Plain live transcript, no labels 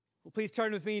Well, please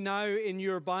turn with me now in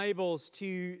your Bibles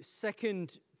to 2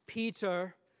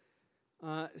 Peter,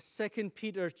 2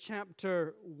 Peter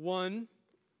chapter 1,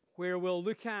 where we'll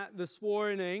look at this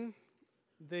morning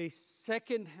the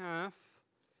second half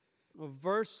of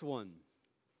verse 1.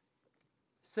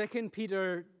 2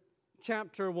 Peter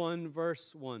chapter 1,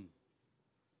 verse 1.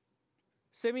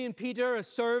 Simeon Peter, a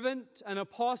servant and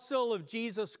apostle of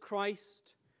Jesus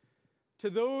Christ, to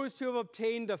those who have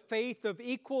obtained a faith of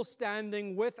equal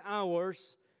standing with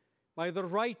ours by the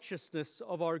righteousness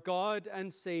of our God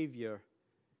and Savior,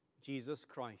 Jesus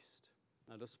Christ.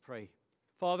 Let us pray.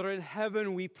 Father in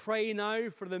heaven, we pray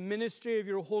now for the ministry of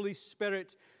your Holy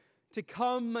Spirit to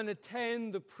come and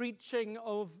attend the preaching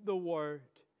of the Word.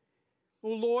 O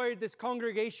Lord, this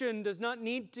congregation does not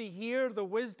need to hear the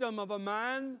wisdom of a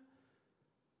man.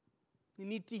 They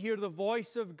need to hear the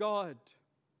voice of God.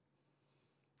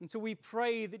 And so we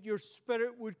pray that your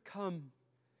Spirit would come,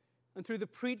 and through the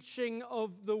preaching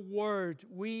of the Word,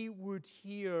 we would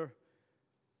hear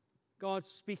God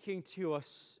speaking to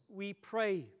us. We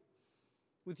pray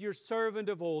with your servant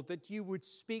of old that you would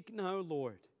speak now,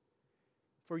 Lord,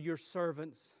 for your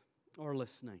servants are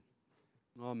listening.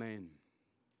 Amen.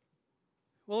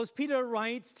 Well, as Peter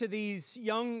writes to these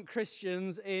young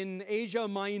Christians in Asia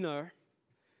Minor,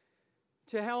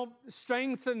 to help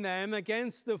strengthen them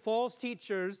against the false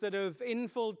teachers that have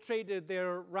infiltrated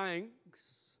their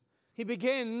ranks, he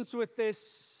begins with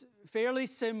this fairly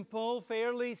simple,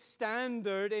 fairly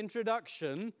standard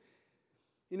introduction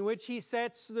in which he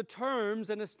sets the terms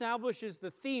and establishes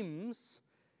the themes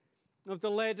of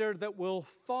the letter that will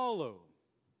follow.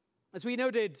 As we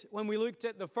noted when we looked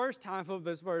at the first half of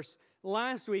this verse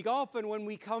last week, often when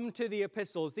we come to the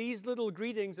epistles, these little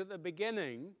greetings at the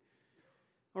beginning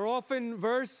are often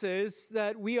verses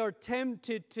that we are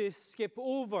tempted to skip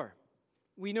over.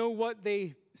 We know what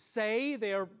they say.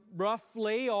 They are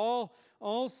roughly all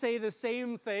say the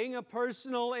same thing, a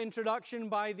personal introduction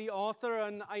by the author,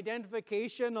 an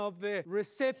identification of the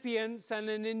recipients, and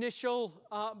an initial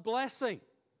blessing.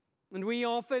 And we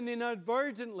often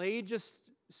inadvertently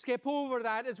just skip over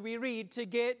that as we read to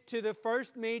get to the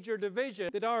first major division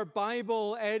that our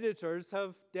Bible editors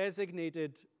have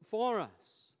designated for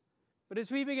us. But as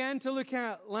we began to look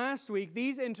at last week,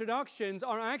 these introductions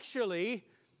are actually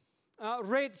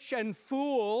rich and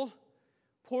full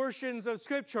portions of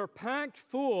Scripture, packed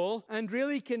full and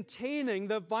really containing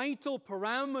the vital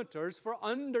parameters for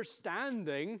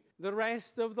understanding the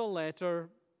rest of the letter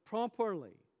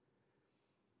properly.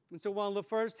 And so while the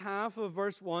first half of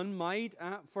verse 1 might,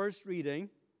 at first reading,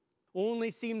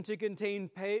 only seem to contain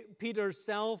Peter's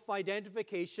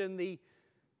self-identification, the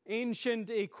ancient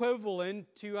equivalent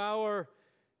to our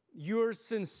yours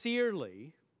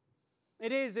sincerely,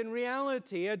 it is in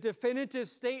reality a definitive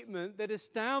statement that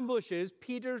establishes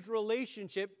Peter's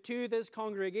relationship to this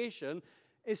congregation,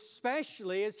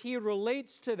 especially as he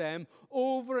relates to them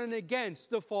over and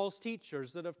against the false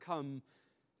teachers that have come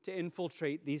to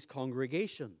infiltrate these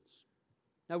congregations.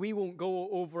 Now, we won't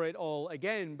go over it all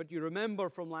again, but you remember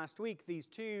from last week these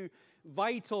two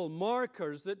vital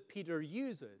markers that Peter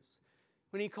uses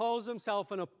when he calls himself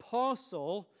an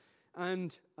apostle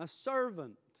and a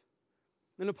servant.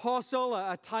 An apostle,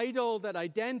 a title that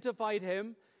identified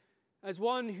him as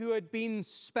one who had been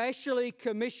specially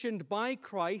commissioned by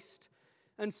Christ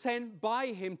and sent by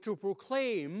him to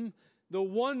proclaim the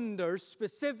wonders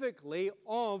specifically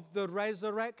of the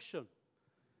resurrection.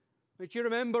 But you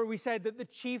remember we said that the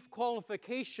chief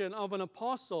qualification of an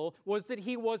apostle was that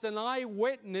he was an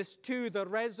eyewitness to the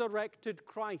resurrected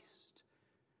Christ.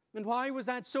 And why was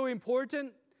that so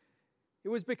important? It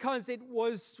was because it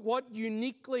was what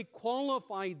uniquely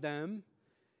qualified them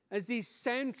as these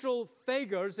central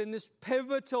figures in this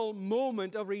pivotal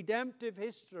moment of redemptive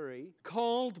history,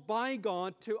 called by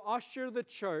God to usher the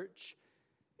church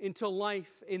into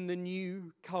life in the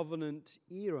new covenant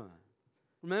era.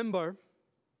 Remember,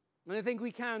 and I think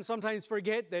we can sometimes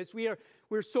forget this,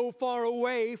 we're so far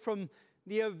away from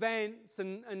the events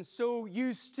and so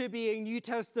used to being New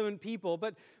Testament people.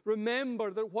 But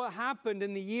remember that what happened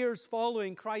in the years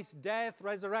following Christ's death,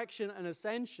 resurrection, and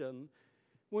ascension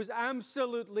was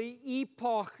absolutely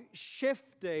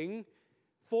epoch-shifting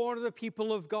for the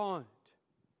people of God.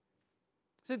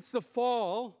 Since the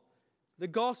fall, the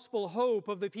gospel hope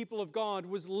of the people of God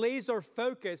was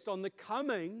laser-focused on the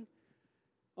coming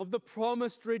of the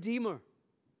promised Redeemer.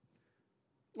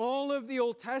 All of the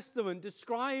Old Testament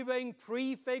describing,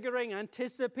 prefiguring,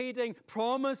 anticipating,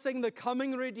 promising the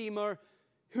coming Redeemer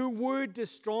who would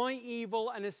destroy evil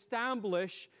and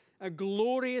establish a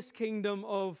glorious kingdom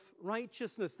of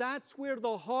righteousness. That's where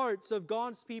the hearts of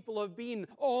God's people have been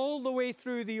all the way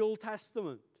through the Old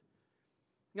Testament.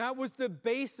 That was the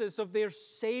basis of their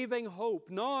saving hope.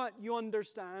 Not, you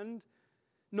understand,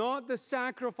 not the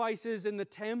sacrifices in the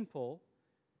temple,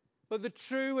 but the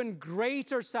true and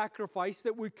greater sacrifice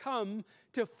that would come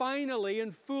to finally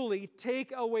and fully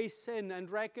take away sin and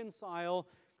reconcile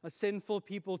a sinful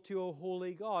people to a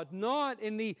holy God. Not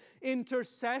in the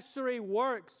intercessory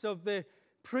works of the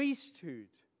priesthood,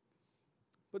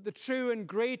 but the true and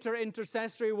greater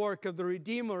intercessory work of the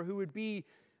Redeemer, who would be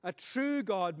a true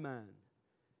God-man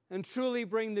and truly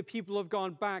bring the people of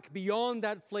God back beyond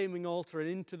that flaming altar and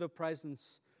into the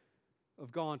presence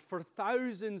of God. For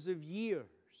thousands of years,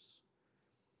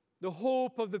 the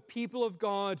hope of the people of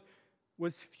God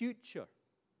was future,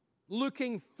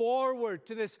 looking forward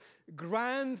to this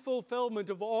grand fulfillment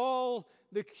of all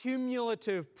the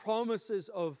cumulative promises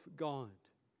of God.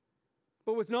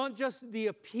 But with not just the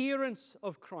appearance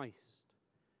of Christ,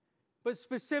 but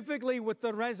specifically with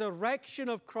the resurrection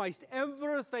of Christ,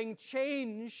 everything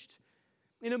changed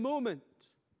in a moment.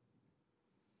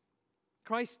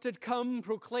 Christ had come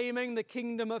proclaiming the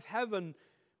kingdom of heaven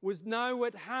was now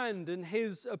at hand in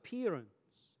his appearance.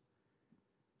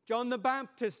 John the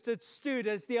Baptist had stood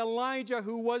as the Elijah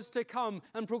who was to come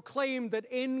and proclaimed that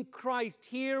in Christ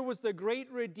here was the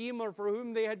great Redeemer for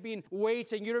whom they had been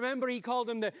waiting. You remember he called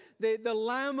him the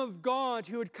Lamb of God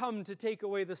who had come to take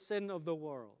away the sin of the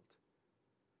world.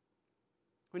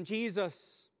 When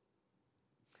Jesus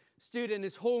stood in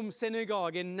his home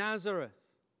synagogue in Nazareth,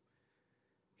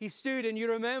 he stood, and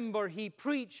you remember, he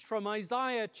preached from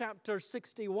Isaiah chapter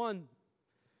 61.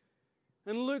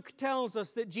 And Luke tells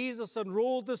us that Jesus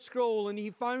unrolled the scroll and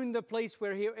he found the place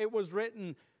where it was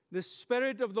written, "The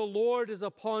Spirit of the Lord is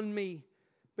upon me,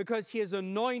 because he has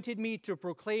anointed me to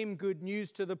proclaim good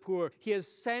news to the poor. He has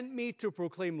sent me to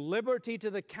proclaim liberty to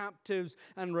the captives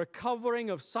and recovering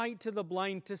of sight to the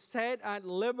blind, to set at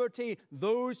liberty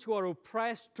those who are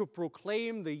oppressed, to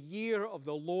proclaim the year of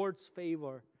the Lord's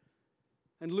favor."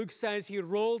 And Luke says he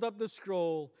rolled up the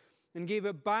scroll and gave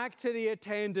it back to the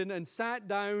attendant and sat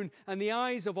down, and the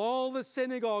eyes of all the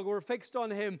synagogue were fixed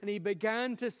on him. And he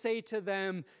began to say to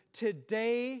them,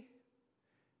 "Today,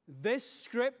 this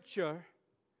scripture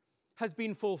has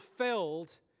been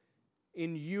fulfilled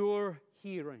in your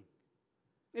hearing."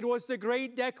 It was the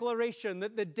great declaration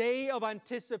that the day of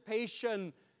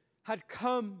anticipation had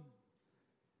come,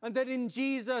 and that in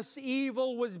Jesus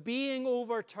evil was being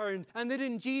overturned, and that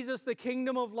in Jesus the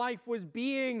kingdom of life was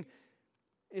being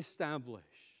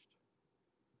established.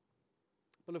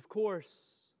 But of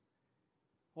course,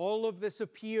 all of this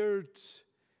appeared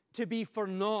to be for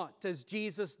naught as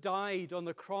Jesus died on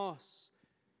the cross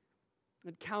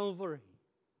at Calvary.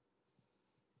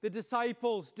 The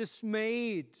disciples,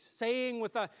 dismayed, saying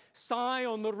with a sigh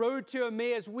on the road to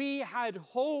Emmaus, "We had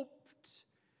hoped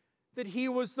that he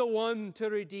was the one to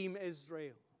redeem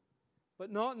Israel.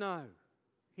 But not now.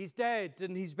 He's dead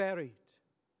and he's buried."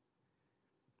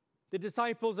 The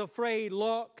disciples afraid,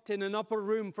 locked in an upper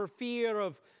room for fear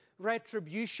of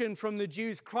retribution from the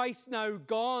Jews. Christ now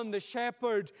gone, the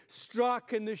shepherd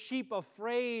struck, and the sheep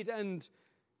afraid and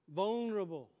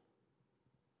vulnerable.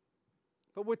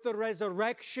 But with the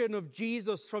resurrection of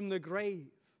Jesus from the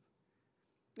grave,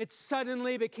 it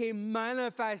suddenly became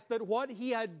manifest that what he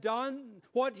had done,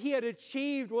 what he had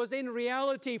achieved, was in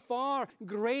reality far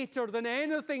greater than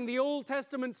anything the Old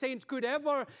Testament saints could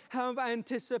ever have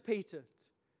anticipated.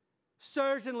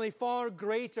 Certainly far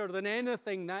greater than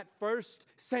anything that first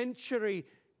century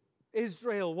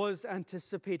Israel was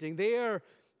anticipating. Their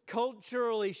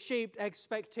culturally shaped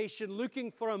expectation,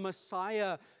 looking for a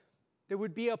Messiah, there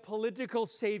would be a political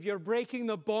savior breaking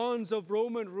the bonds of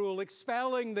Roman rule,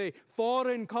 expelling the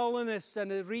foreign colonists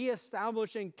and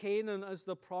reestablishing Canaan as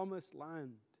the promised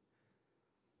land.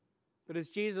 But as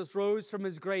Jesus rose from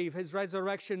his grave, his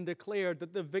resurrection declared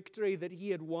that the victory that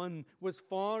he had won was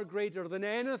far greater than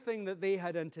anything that they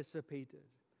had anticipated.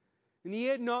 And he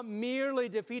had not merely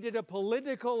defeated a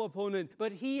political opponent,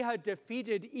 but he had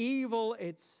defeated evil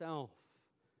itself,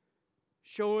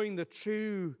 showing the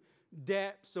true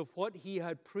depths of what he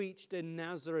had preached in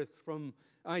Nazareth from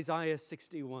Isaiah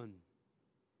 61,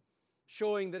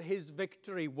 showing that his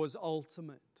victory was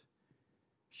ultimate,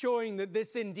 showing that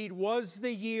this indeed was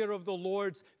the year of the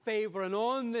Lord's favor, and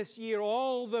on this year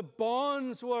all the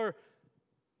bonds were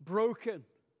broken,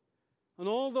 and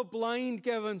all the blind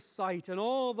given sight, and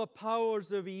all the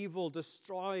powers of evil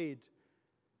destroyed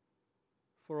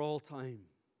for all time.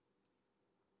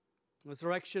 The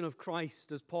resurrection of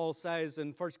Christ, as Paul says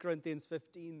in 1 Corinthians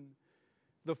 15,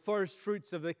 the first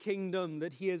fruits of the kingdom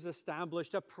that he has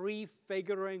established, a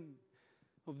prefiguring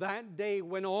of that day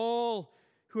when all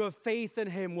who have faith in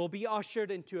him will be ushered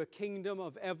into a kingdom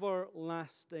of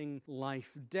everlasting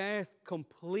life. Death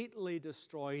completely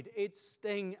destroyed, its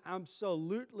sting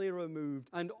absolutely removed,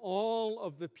 and all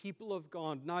of the people of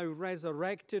God now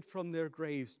resurrected from their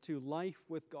graves to life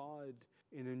with God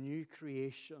in a new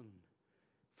creation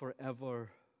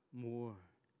forevermore.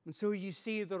 And so you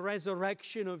see the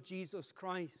resurrection of Jesus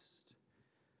Christ.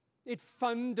 It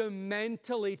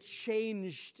fundamentally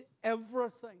changed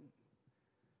everything.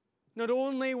 Not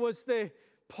only was the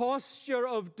posture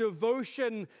of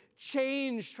devotion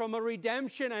changed from a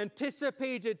redemption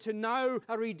anticipated to now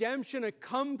a redemption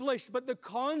accomplished, but the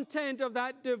content of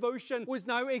that devotion was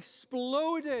now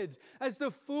exploded as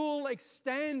the full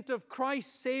extent of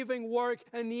Christ's saving work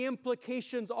and the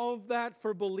implications of that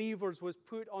for believers was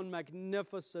put on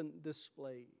magnificent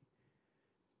display.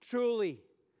 Truly,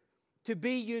 to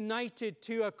be united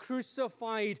to a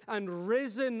crucified and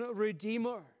risen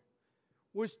Redeemer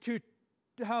was to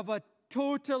have a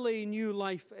totally new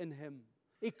life in him,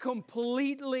 a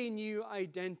completely new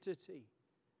identity,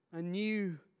 a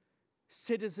new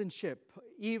citizenship,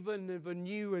 even of a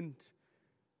new and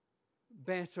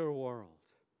better world.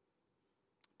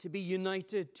 To be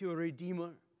united to a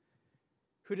Redeemer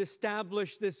who'd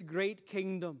establish this great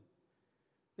kingdom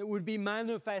that would be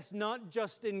manifest not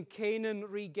just in Canaan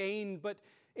regained, but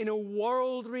in a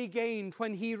world regained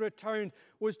when he returned,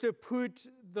 was to put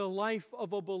the life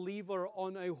of a believer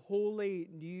on a wholly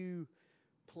new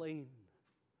plane.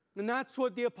 And that's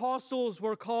what the apostles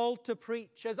were called to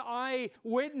preach. As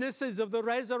eyewitnesses of the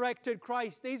resurrected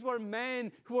Christ, these were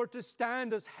men who were to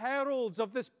stand as heralds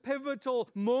of this pivotal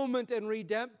moment in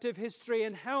redemptive history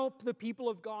and help the people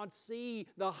of God see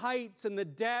the heights and the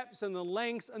depths and the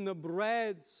lengths and the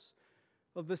breadths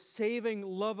of the saving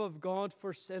love of God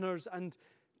for sinners, and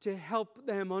to help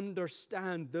them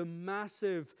understand the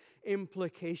massive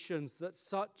implications that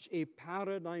such a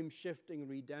paradigm-shifting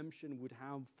redemption would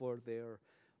have for their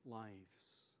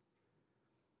lives.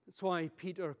 That's why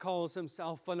Peter calls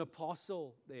himself an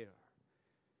apostle there.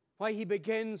 Why he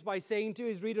begins by saying to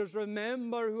his readers,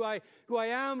 remember who I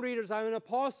am, readers. I'm an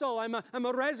apostle. I'm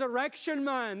a resurrection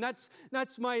man.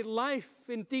 That's my life.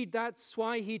 Indeed, that's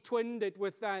why he twinned it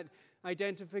with that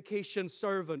identification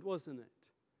servant, wasn't it?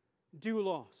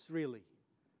 Doulos, really.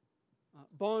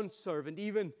 Bond servant,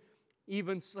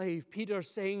 even slave. Peter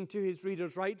saying to his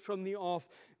readers right from the off,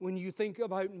 when you think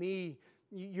about me,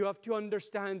 you have to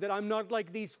understand that I'm not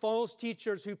like these false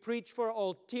teachers who preach for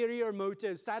ulterior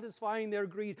motives, satisfying their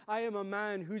greed. I am a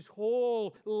man whose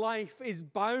whole life is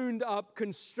bound up,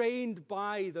 constrained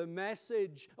by the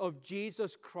message of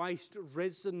Jesus Christ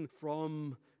risen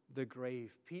from the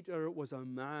grave. Peter was a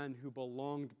man who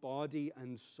belonged body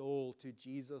and soul to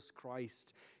Jesus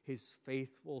Christ, his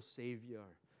faithful Savior,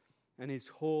 and his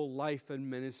whole life and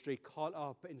ministry caught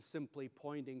up in simply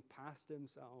pointing past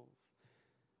himself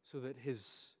so that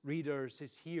his readers,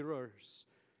 his hearers,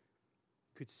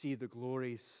 could see the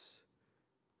glories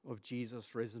of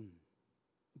Jesus risen.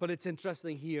 But it's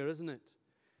interesting here, isn't it?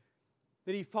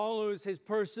 That he follows his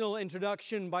personal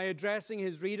introduction by addressing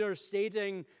his readers,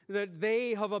 stating that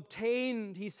they have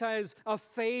obtained, he says, a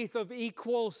faith of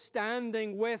equal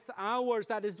standing with ours,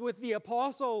 that is, with the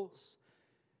apostles,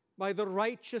 by the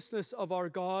righteousness of our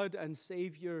God and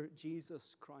Savior,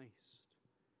 Jesus Christ.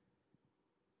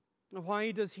 Now,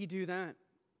 why does he do that?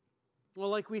 Well,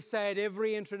 like we said,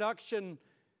 every introduction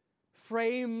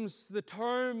frames the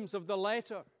terms of the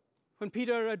letter. When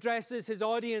Peter addresses his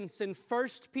audience in 1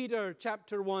 Peter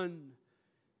chapter 1,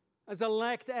 as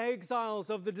elect exiles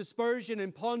of the dispersion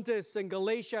in Pontus and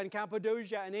Galatia and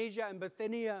Cappadocia and Asia and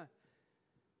Bithynia,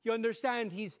 you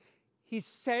understand he's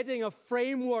setting a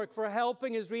framework for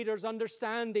helping his readers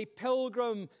understand a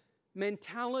pilgrim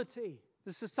mentality.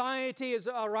 The society is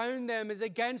around them, is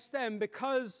against them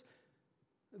because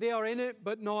they are in it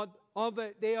but not of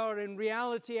it. They are in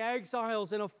reality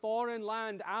exiles in a foreign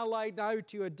land, allied now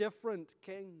to a different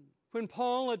king. When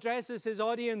Paul addresses his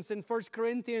audience in 1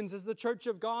 Corinthians as the church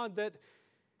of God that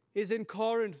is in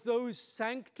Corinth, those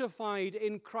sanctified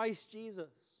in Christ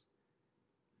Jesus,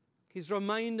 he's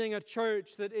reminding a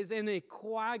church that is in a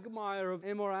quagmire of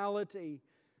immorality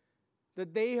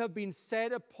that they have been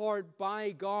set apart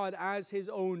by God as his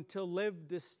own to live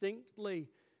distinctly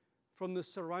from the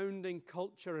surrounding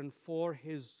culture and for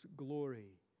his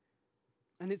glory.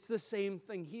 And it's the same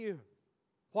thing here.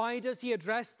 Why does he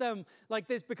address them like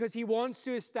this? Because he wants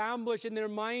to establish in their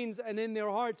minds and in their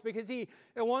hearts, because he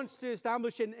wants to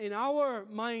establish in our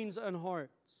minds and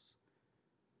hearts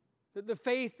that the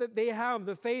faith that they have,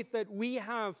 the faith that we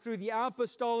have through the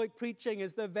apostolic preaching,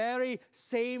 is the very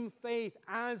same faith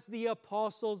as the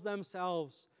apostles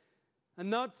themselves and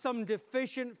not some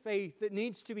deficient faith that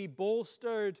needs to be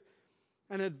bolstered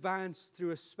and advanced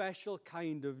through a special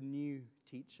kind of new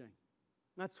teaching.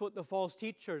 That's what the false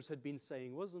teachers had been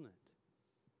saying, wasn't it?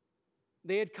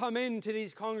 They had come into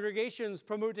these congregations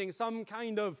promoting some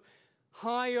kind of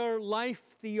higher life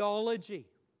theology.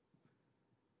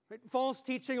 Right? False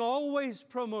teaching always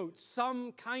promotes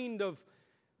some kind of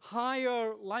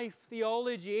higher life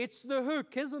theology. It's the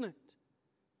hook, isn't it?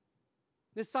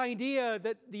 This idea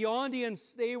that the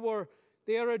audience they are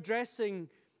addressing,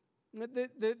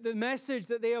 the message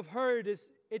that they have heard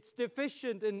it's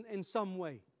deficient in some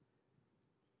way.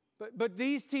 But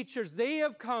these teachers, they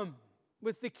have come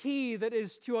with the key that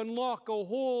is to unlock a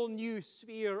whole new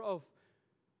sphere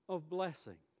of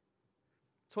blessing.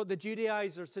 It's what the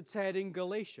Judaizers had said in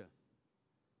Galatia,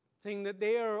 saying that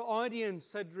their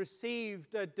audience had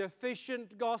received a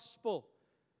deficient gospel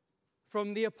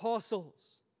from the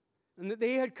apostles, and that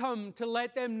they had come to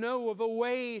let them know of a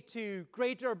way to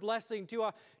greater blessing, to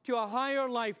a higher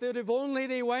life, that if only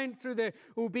they went through the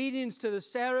obedience to the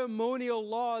ceremonial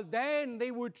law, then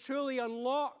they would truly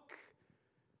unlock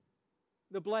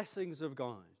the blessings of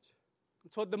God.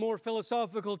 It's what the more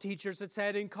philosophical teachers had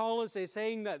said in Colossae,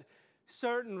 saying that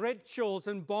certain rituals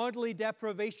and bodily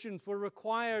deprivations were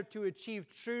required to achieve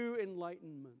true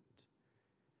enlightenment.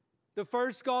 The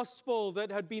first gospel that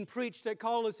had been preached at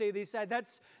Colossae, they said,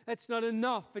 that's not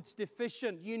enough, it's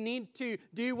deficient. You need to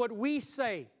do what we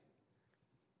say.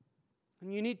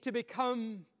 And you need to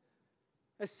become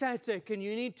ascetic, and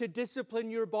you need to discipline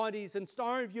your bodies and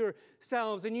starve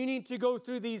yourselves, and you need to go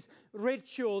through these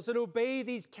rituals and obey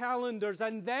these calendars,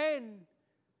 and then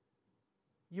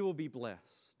you will be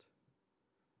blessed.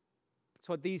 It's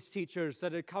what these teachers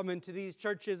that had come into these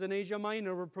churches in Asia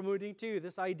Minor were promoting too.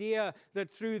 This idea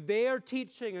that through their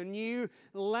teaching, a new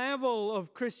level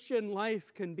of Christian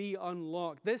life can be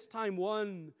unlocked. This time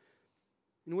one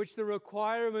in which the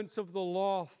requirements of the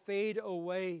law fade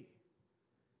away,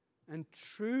 and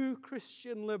true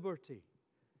Christian liberty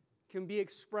can be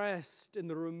expressed in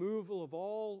the removal of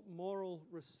all moral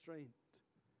restraint.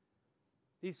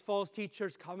 These false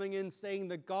teachers coming in saying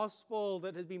the gospel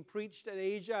that has been preached in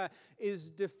Asia is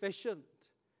deficient.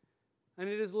 And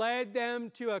it has led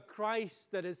them to a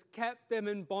Christ that has kept them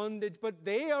in bondage. But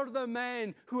they are the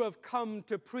men who have come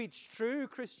to preach true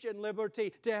Christian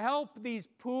liberty, to help these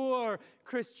poor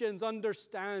Christians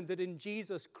understand that in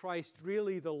Jesus Christ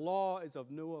really the law is of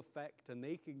no effect, and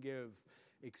they can give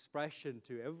expression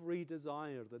to every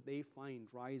desire that they find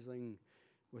rising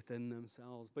within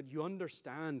themselves. But you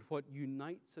understand what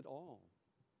unites it all.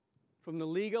 From the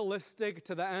legalistic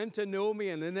to the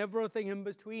antinomian and everything in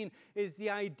between is the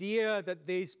idea that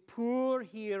these poor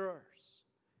hearers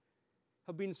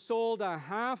have been sold a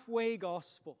halfway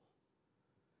gospel.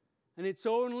 And it's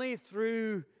only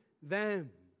through them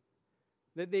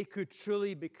that they could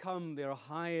truly become their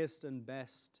highest and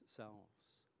best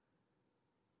selves.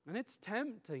 And it's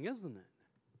tempting, isn't it?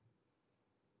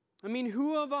 I mean,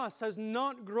 who of us has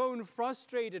not grown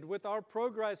frustrated with our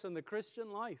progress in the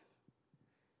Christian life?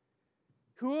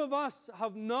 Who of us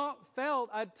have not felt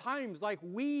at times like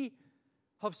we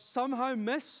have somehow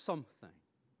missed something?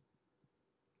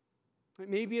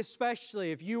 Maybe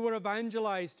especially if you were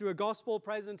evangelized through a gospel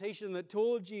presentation that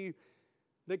told you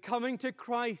that coming to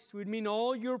Christ would mean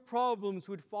all your problems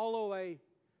would fall away,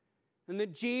 and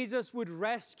that Jesus would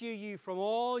rescue you from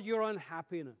all your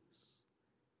unhappiness.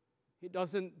 It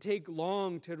doesn't take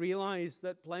long to realize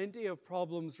that plenty of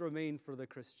problems remain for the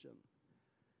Christian,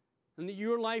 and that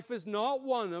your life is not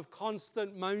one of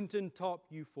constant mountaintop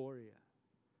euphoria.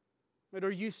 Or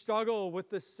you struggle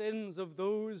with the sins of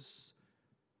those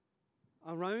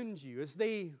around you as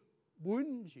they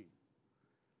wound you.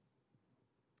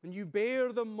 And you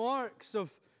bear the marks of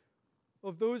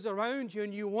those around you,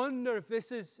 and you wonder if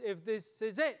this is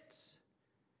it.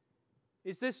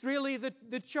 Is this really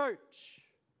the church?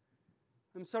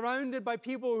 I'm surrounded by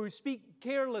people who speak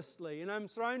carelessly, and I'm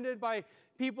surrounded by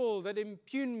people that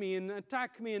impugn me and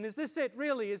attack me, and is this it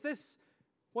really? Is this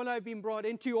what I've been brought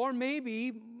into? Or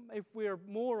maybe, if we're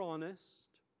more honest,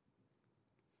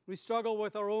 we struggle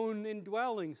with our own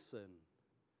indwelling sin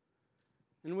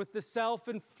and with the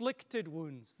self-inflicted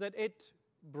wounds that it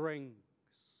brings.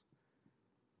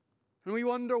 And we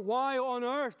wonder, why on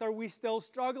earth are we still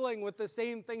struggling with the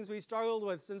same things we struggled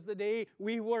with since the day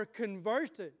we were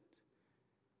converted?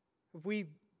 Have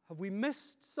we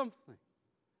missed something?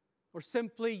 Or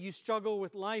simply you struggle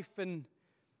with life in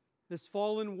this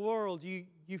fallen world. You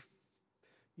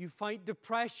fight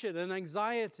depression and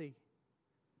anxiety.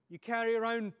 You carry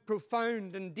around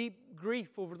profound and deep grief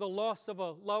over the loss of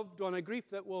a loved one, a grief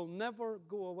that will never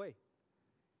go away.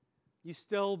 you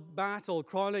still battle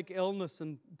chronic illness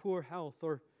and poor health,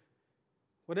 or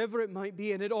whatever it might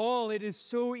be. And it is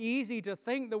so easy to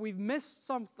think that we've missed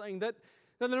something, that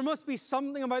there must be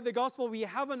something about the gospel we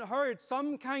haven't heard,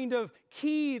 some kind of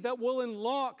key that will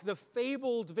unlock the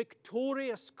fabled,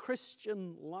 victorious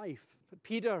Christian life. But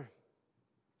Peter,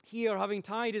 here, having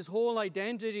tied his whole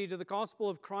identity to the gospel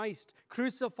of Christ,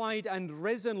 crucified and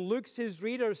risen, looks his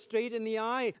readers straight in the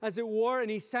eye, as it were,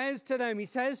 and he says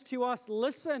to us,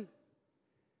 listen,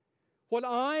 what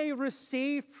I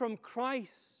received from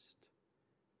Christ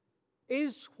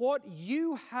is what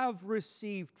you have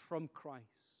received from Christ.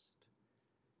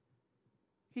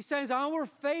 He says, our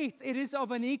faith, it is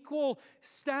of an equal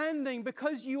standing,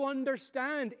 because you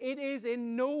understand it is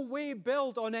in no way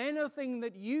built on anything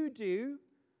that you do,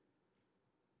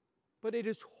 but it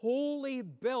is wholly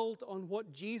built on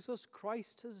what Jesus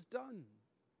Christ has done.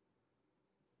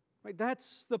 Right,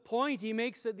 that's the point he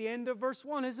makes at the end of verse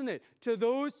 1, isn't it? To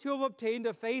those who have obtained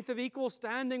a faith of equal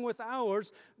standing with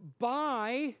ours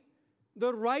by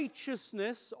the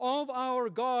righteousness of our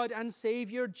God and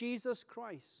Savior Jesus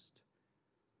Christ.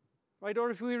 Right,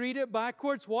 or if we read it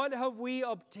backwards, what have we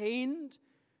obtained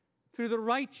through the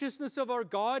righteousness of our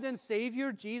God and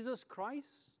Savior Jesus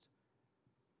Christ?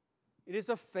 It is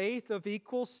a faith of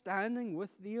equal standing with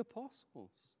the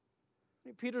apostles.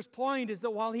 Peter's point is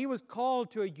that while he was called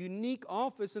to a unique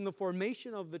office in the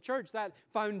formation of the church, that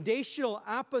foundational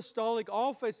apostolic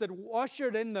office that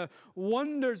ushered in the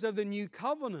wonders of the new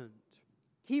covenant,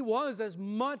 he was, as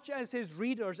much as his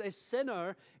readers, a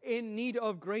sinner in need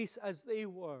of grace as they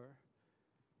were.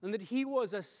 And that he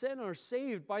was a sinner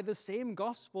saved by the same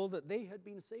gospel that they had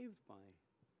been saved by.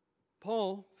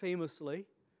 Paul, famously,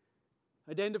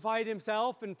 identified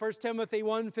himself in 1 Timothy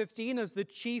 1:15 as the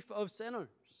chief of sinners.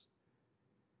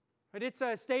 But it's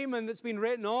a statement that's been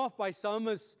written off by some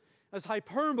as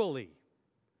hyperbole.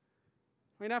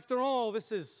 I mean, after all,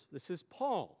 this is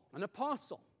Paul, an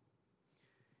apostle,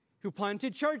 who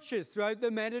planted churches throughout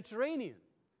the Mediterranean,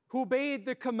 who obeyed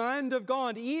the command of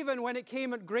God even when it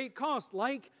came at great cost,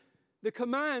 like the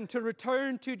command to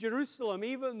return to Jerusalem,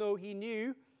 even though he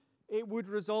knew it would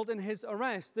result in his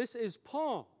arrest. This is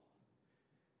Paul,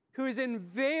 who is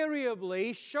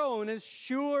invariably shown as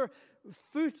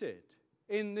sure-footed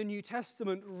in the New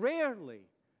Testament, rarely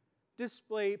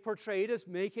portrayed as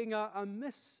making a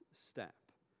misstep.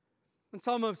 And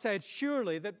some have said,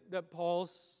 surely, that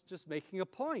Paul's just making a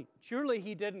point. Surely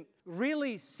he didn't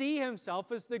really see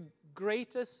himself as the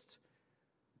greatest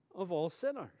of all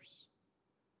sinners.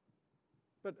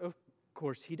 But of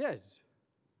course he did.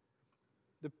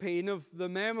 The pain of the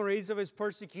memories of his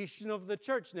persecution of the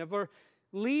church never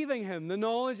leaving him, the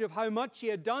knowledge of how much he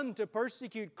had done to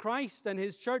persecute Christ and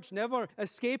his church never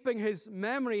escaping his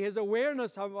memory, his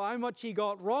awareness of how much he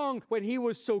got wrong when he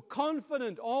was so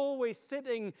confident, always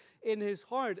sitting in his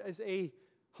heart as a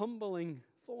humbling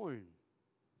thorn.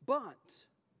 But,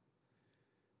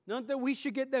 not that we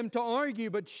should get them to argue,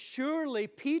 but surely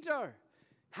Peter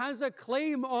has a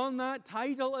claim on that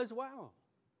title as well.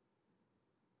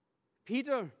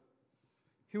 Peter,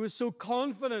 who was so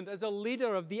confident as a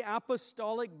leader of the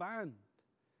apostolic band.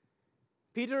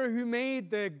 Peter, who made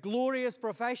the glorious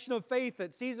profession of faith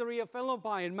at Caesarea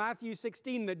Philippi in Matthew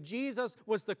 16, that Jesus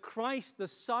was the Christ, the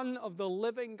Son of the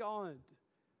living God.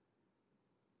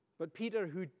 But Peter,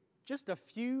 who just a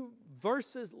few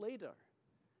verses later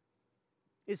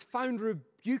is found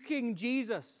rebuking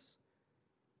Jesus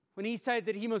when he said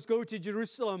that he must go to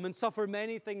Jerusalem and suffer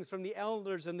many things from the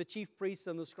elders and the chief priests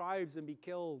and the scribes and be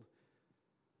killed,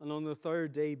 and on the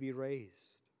third day be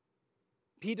raised.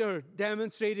 Peter,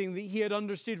 demonstrating that he had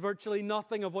understood virtually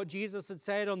nothing of what Jesus had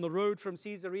said on the road from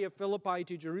Caesarea Philippi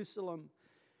to Jerusalem,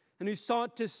 and who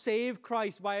sought to save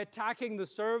Christ by attacking the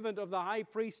servant of the high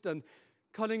priest and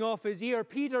cutting off his ear.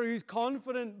 Peter, whose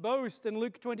confident boast in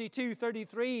Luke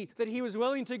 22:33 that he was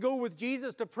willing to go with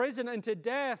Jesus to prison and to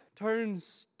death,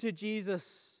 turns to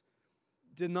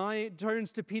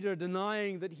Peter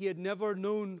denying that he had never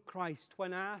known Christ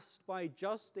when asked by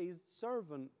just a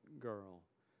servant girl.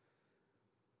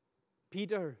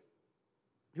 Peter,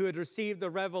 who had received the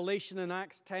revelation in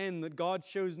Acts 10 that God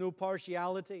shows no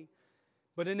partiality,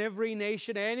 but in every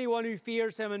nation anyone who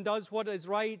fears him and does what is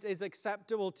right is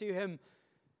acceptable to him.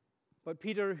 But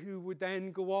Peter, who would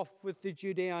then go off with the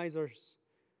Judaizers,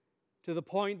 to the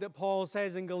point that Paul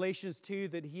says in Galatians 2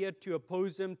 that he had to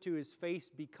oppose him to his face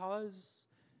because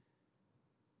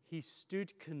he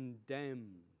stood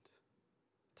condemned.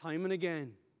 Time and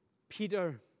again,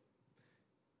 Peter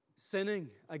sinning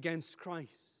against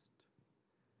Christ.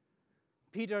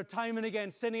 Peter, time and again,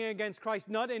 sinning against Christ,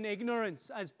 not in ignorance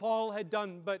as Paul had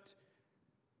done, but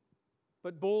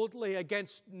but boldly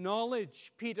against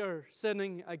knowledge. Peter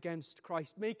sinning against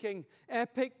Christ, making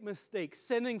epic mistakes,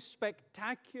 sinning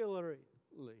spectacularly.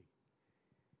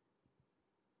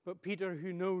 But Peter,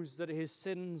 who knows that his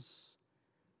sins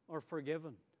are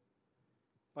forgiven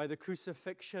by the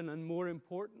crucifixion and, more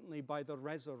importantly, by the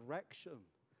resurrection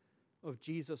of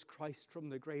Jesus Christ from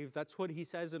the grave. That's what he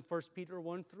says in 1 Peter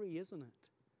 1:3, isn't it?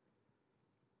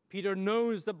 Peter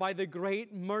knows that by the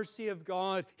great mercy of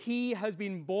God, he has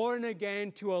been born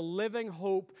again to a living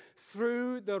hope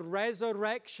through the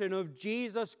resurrection of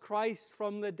Jesus Christ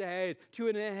from the dead, to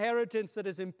an inheritance that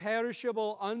is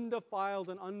imperishable, undefiled,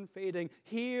 and unfading.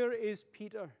 Here is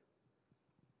Peter.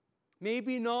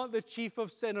 Maybe not the chief of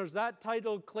sinners, that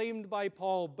title claimed by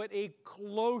Paul, but a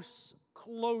close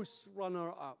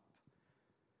runner-up.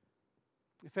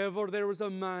 If ever there was a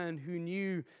man who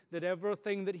knew that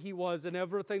everything that he was and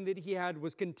everything that he had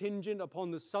was contingent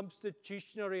upon the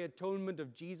substitutionary atonement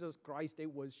of Jesus Christ,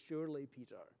 it was surely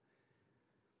Peter.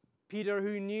 Peter,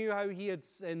 who knew how he had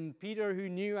sinned. Peter, who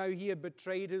knew how he had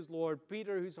betrayed his Lord.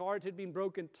 Peter, whose heart had been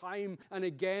broken time and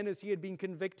again as he had been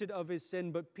convicted of his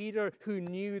sin. But Peter, who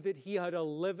knew that he had a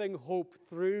living hope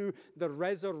through the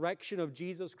resurrection of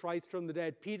Jesus Christ from the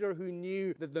dead. Peter, who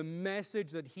knew that the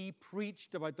message that he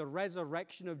preached about the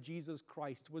resurrection of Jesus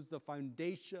Christ was the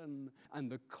foundation and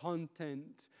the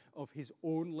content of his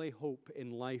only hope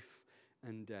in life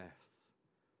and death.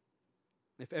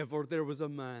 If ever there was a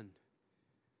man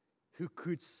who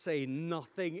could say,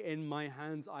 "Nothing in my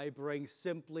hands I bring,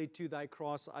 simply to thy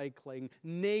cross I cling.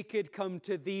 Naked come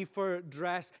to thee for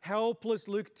dress, helpless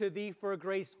look to thee for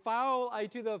grace. Foul I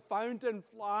to the fountain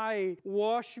fly,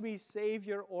 wash me,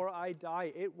 Savior, or I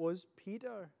die." It was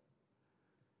Peter.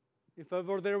 If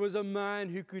ever there was a man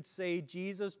who could say,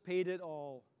 Jesus paid it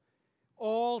all.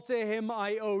 All to him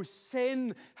I owe.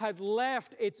 Sin had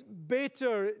left its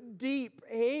bitter, deep,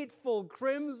 hateful,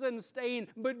 crimson stain,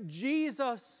 but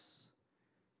Jesus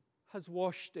has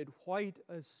washed it white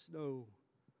as snow.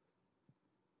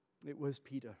 It was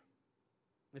Peter.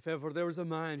 If ever there was a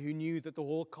man who knew that the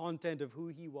whole content of who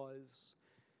he was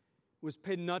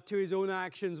pinned not to his own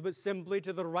actions, but simply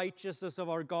to the righteousness of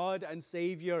our God and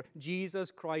Savior, Jesus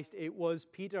Christ, it was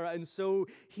Peter. And so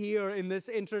here in this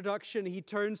introduction, he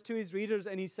turns to his readers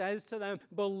and he says to them,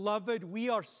 "Beloved, we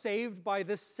are saved by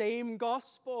the same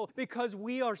gospel, because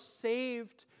we are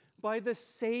saved by the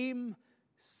same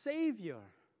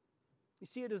Savior." You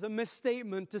see, it is a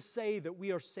misstatement to say that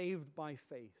we are saved by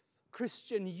faith.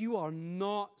 Christian, you are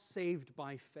not saved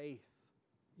by faith.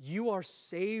 You are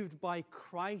saved by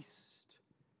Christ,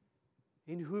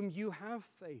 in whom you have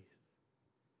faith.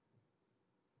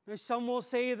 Now, some will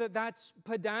say that that's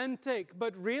pedantic,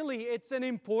 but really it's an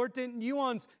important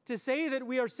nuance. To say that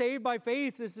we are saved by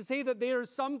faith is to say that there is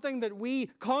something that we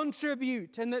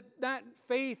contribute, and that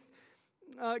faith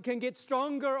can get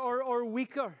stronger or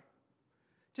weaker.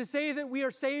 To say that we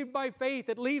are saved by faith,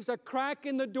 it leaves a crack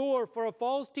in the door for a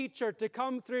false teacher to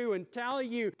come through and tell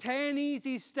you 10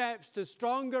 easy steps to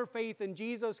stronger faith in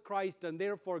Jesus Christ and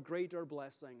therefore greater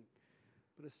blessing.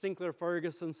 But as Sinclair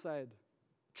Ferguson said,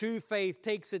 true faith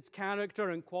takes its character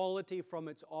and quality from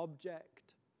its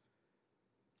object.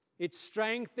 Its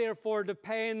strength, therefore,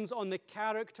 depends on the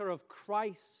character of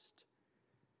Christ.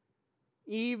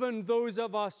 Even those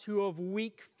of us who have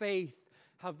weak faith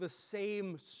have the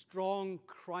same strong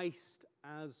Christ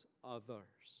as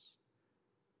others.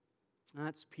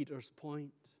 That's Peter's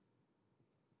point.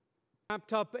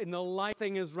 Wrapped up in the life,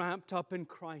 everything is wrapped up in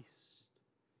Christ.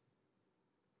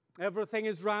 Everything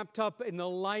is wrapped up in the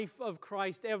life of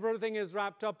Christ. Everything is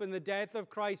wrapped up in the death of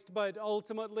Christ, but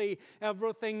ultimately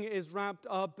everything is wrapped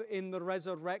up in the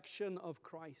resurrection of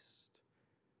Christ.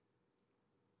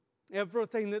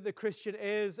 Everything that the Christian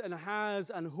is and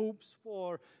has and hopes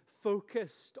for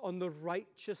focused on the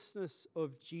righteousness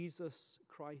of Jesus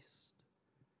Christ.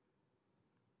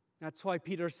 That's why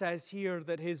Peter says here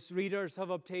that his readers have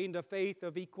obtained a faith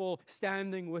of equal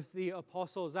standing with the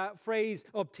apostles. That phrase,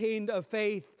 obtained a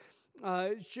faith,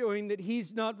 showing that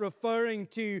he's not referring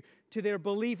to their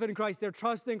belief in Christ, their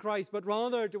trust in Christ, but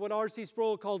rather to what R.C.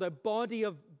 Sproul called a body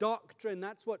of doctrine.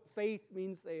 That's what faith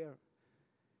means there.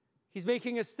 He's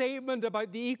making a statement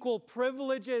about the equal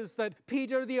privileges that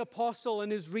Peter the apostle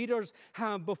and his readers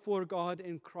have before God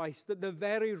in Christ, that the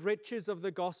very riches of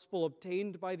the gospel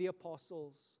obtained by the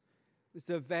apostles is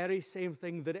the very same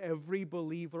thing that every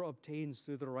believer obtains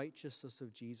through the righteousness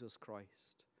of Jesus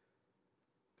Christ.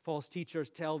 False teachers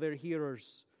tell their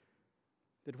hearers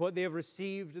that what they have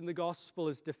received in the gospel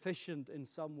is deficient in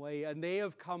some way, and they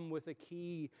have come with a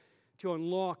key to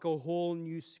unlock a whole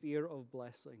new sphere of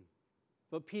blessing.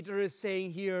 But Peter is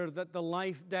saying here that the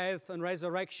life, death, and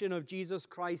resurrection of Jesus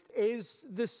Christ is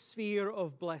the sphere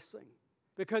of blessing.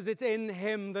 Because it's in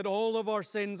Him that all of our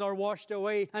sins are washed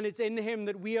away, and it's in Him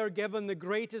that we are given the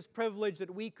greatest privilege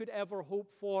that we could ever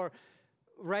hope for,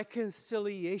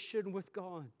 reconciliation with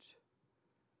God.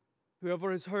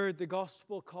 Whoever has heard the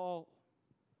gospel call,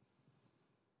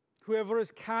 whoever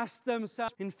has cast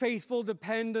themselves in faithful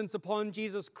dependence upon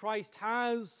Jesus Christ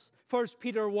has, 1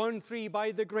 Peter 1:3,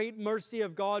 by the great mercy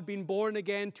of God, been born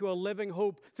again to a living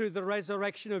hope through the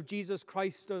resurrection of Jesus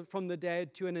Christ from the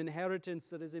dead, to an inheritance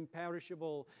that is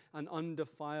imperishable and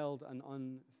undefiled and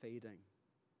unfading.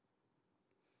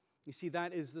 You see,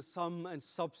 that is the sum and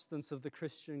substance of the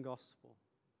Christian gospel.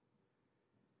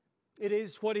 It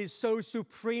is what is so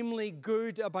supremely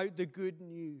good about the good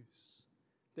news,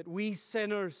 that we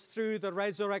sinners, through the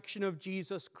resurrection of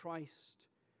Jesus Christ,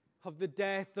 have the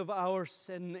death of our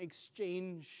sin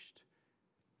exchanged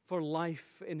for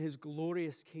life in His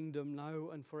glorious kingdom now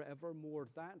and forevermore.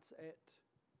 That's it.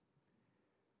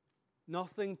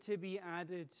 Nothing to be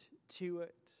added to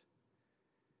it.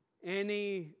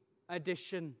 Any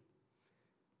addition,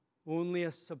 only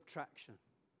a subtraction.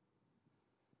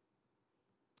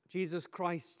 Jesus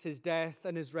Christ, His death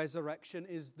and His resurrection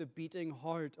is the beating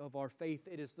heart of our faith.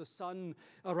 It is the sun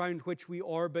around which we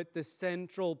orbit, the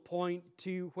central point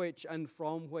to which and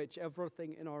from which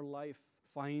everything in our life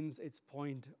finds its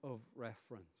point of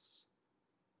reference.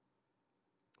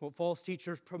 What false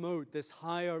teachers promote, this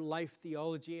higher life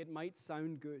theology, it might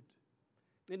sound good.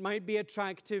 It might be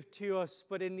attractive to us,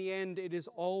 but in the end it is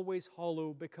always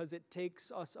hollow because it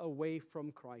takes us away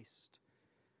from Christ,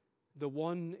 the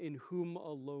one in whom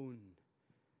alone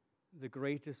the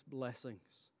greatest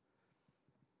blessings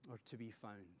are to be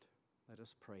found. Let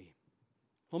us pray.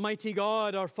 Almighty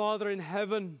God, our Father in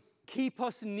heaven, keep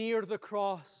us near the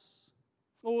cross.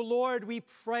 O Lord, we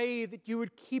pray that you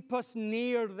would keep us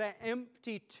near the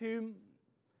empty tomb.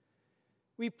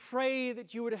 We pray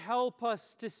that you would help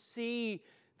us to see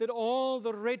that all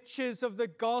the riches of the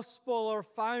gospel are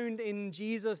found in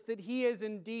Jesus, that He is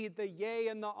indeed the yea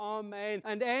and the amen.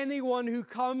 And anyone who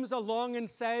comes along and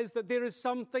says that there is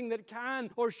something that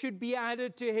can or should be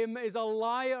added to Him is a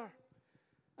liar,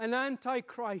 an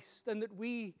antichrist, and that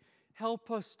we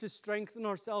help us to strengthen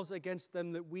ourselves against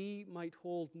them, that we might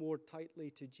hold more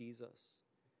tightly to Jesus.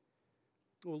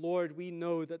 Oh Lord, we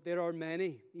know that there are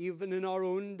many, even in our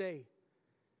own day,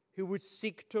 who would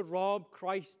seek to rob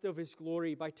Christ of His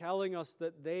glory by telling us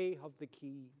that they have the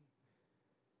key.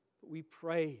 But we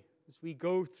pray as we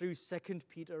go through 2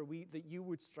 Peter that you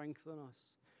would strengthen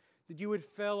us, that you would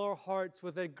fill our hearts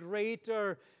with a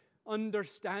greater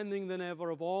understanding than ever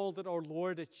of all that our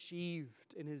Lord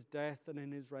achieved in His death and in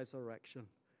His resurrection,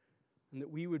 and that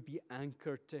we would be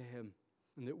anchored to Him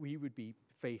and that we would be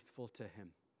faithful to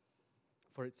Him.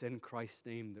 For it's in Christ's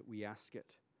name that we ask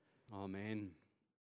it. Amen.